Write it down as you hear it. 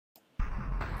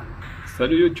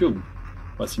Salut YouTube,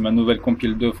 voici ma nouvelle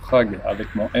compile de Frag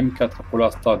avec mon M4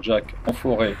 PolarStar Jack en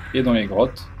forêt et dans les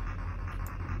grottes.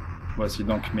 Voici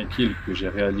donc mes kills que j'ai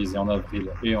réalisés en avril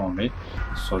et en mai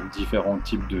sur différents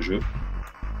types de jeux.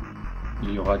 Il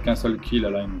n'y aura qu'un seul kill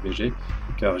à la MVG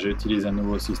car j'ai utilisé un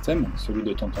nouveau système, celui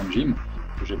de Tonton Jim,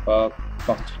 que j'ai pas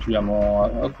particulièrement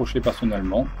accroché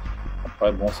personnellement.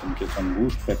 Après bon, c'est une question de goût,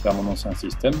 je préfère mon ancien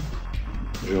système.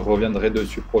 Je reviendrai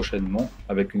dessus prochainement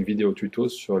avec une vidéo tuto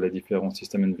sur les différents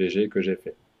systèmes NVG que j'ai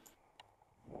fait.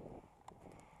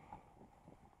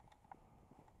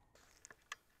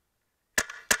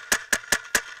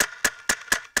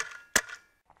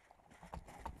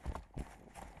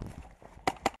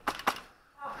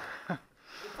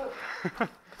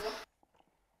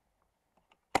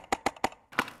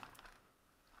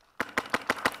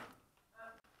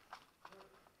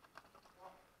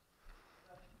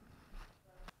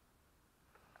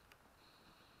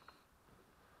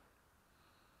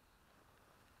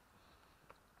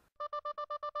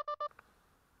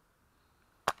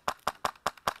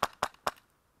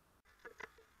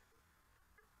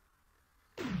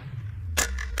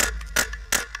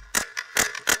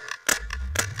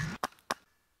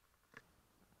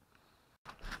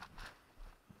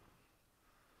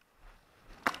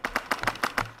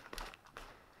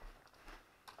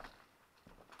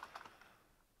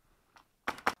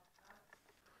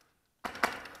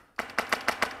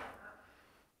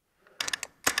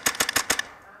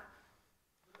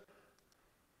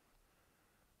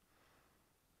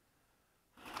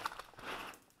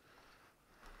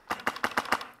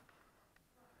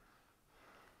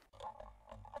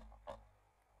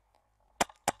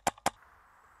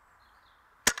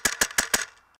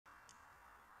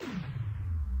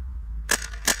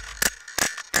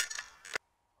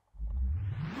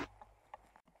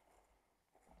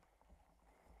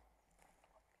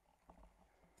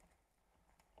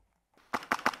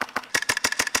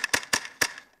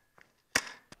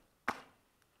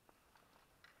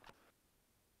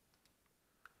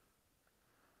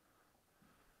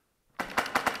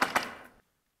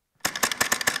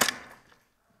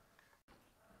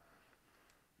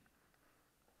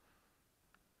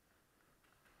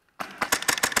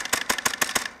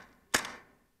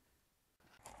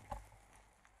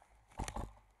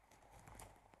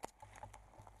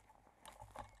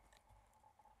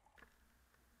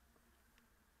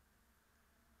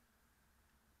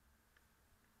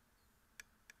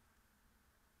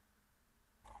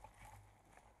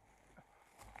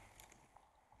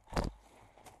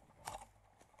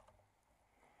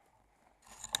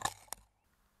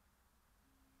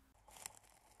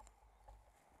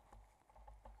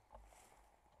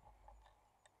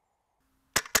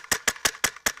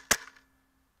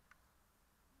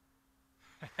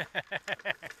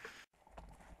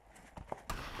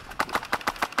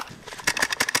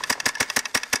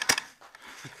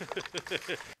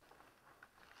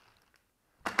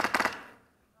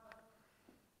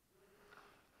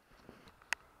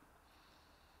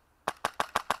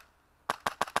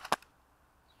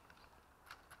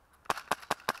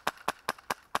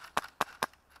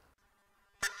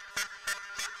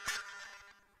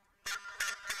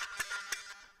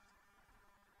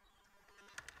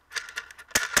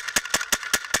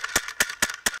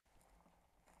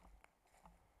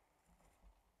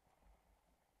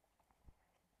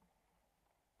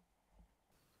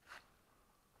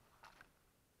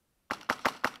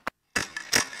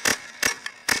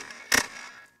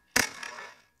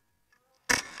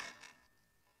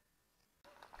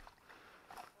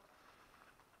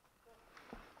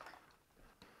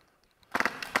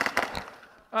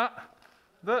 Ah,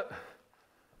 deux.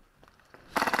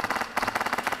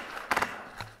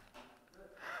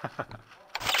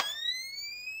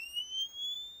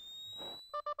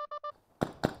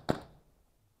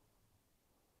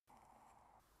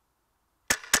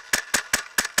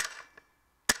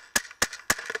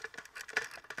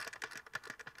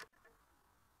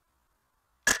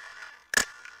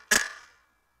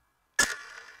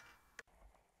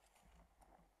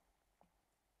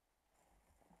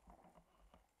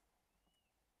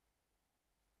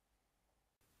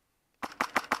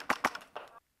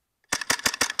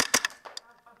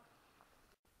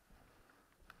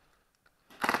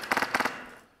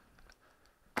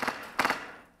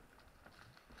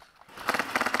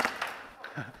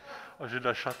 Oh, j'ai de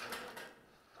la chatte.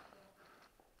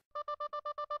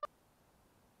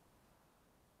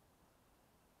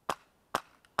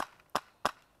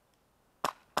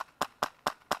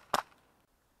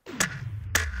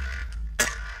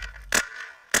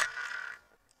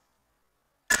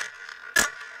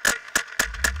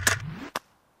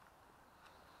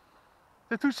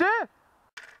 T'es touché?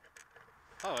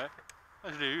 Ah ouais,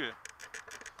 ah, je l'ai eu.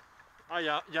 Ah, il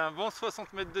y a un bon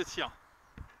 60 mètres de tir.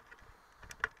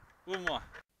 Au moins.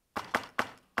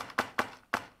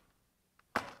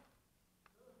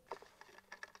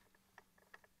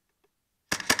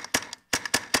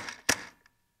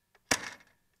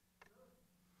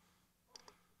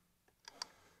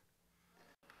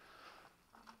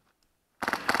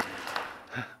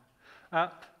 Un,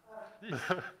 10.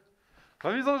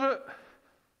 Remise en jeu.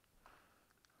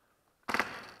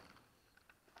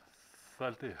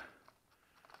 Saleté.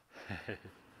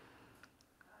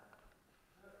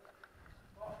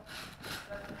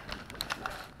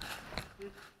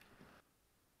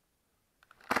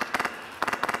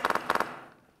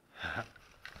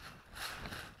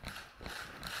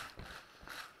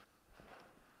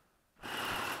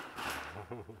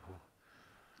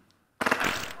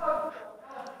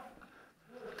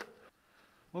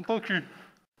 Dans ton cul.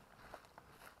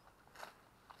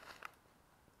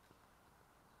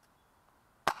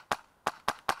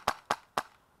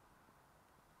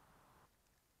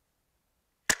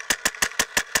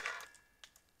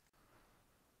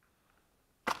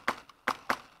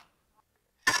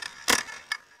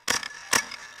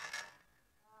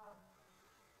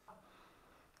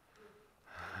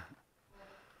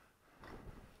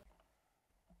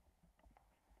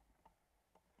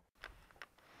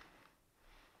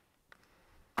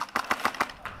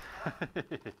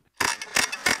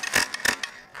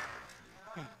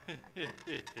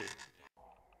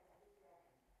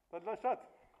 T'as de la chatte.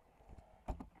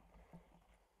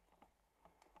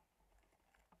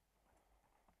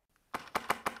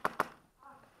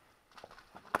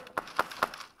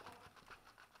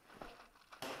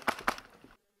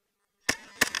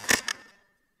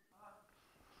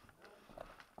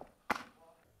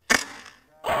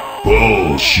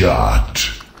 Bullshot.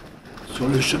 Sur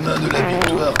le chemin de la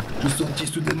victoire, je sentis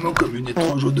soudainement comme une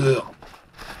étrange odeur.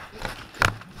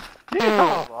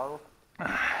 Bravo.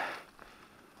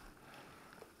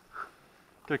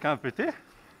 Quelqu'un a pété?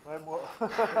 Ouais, moi.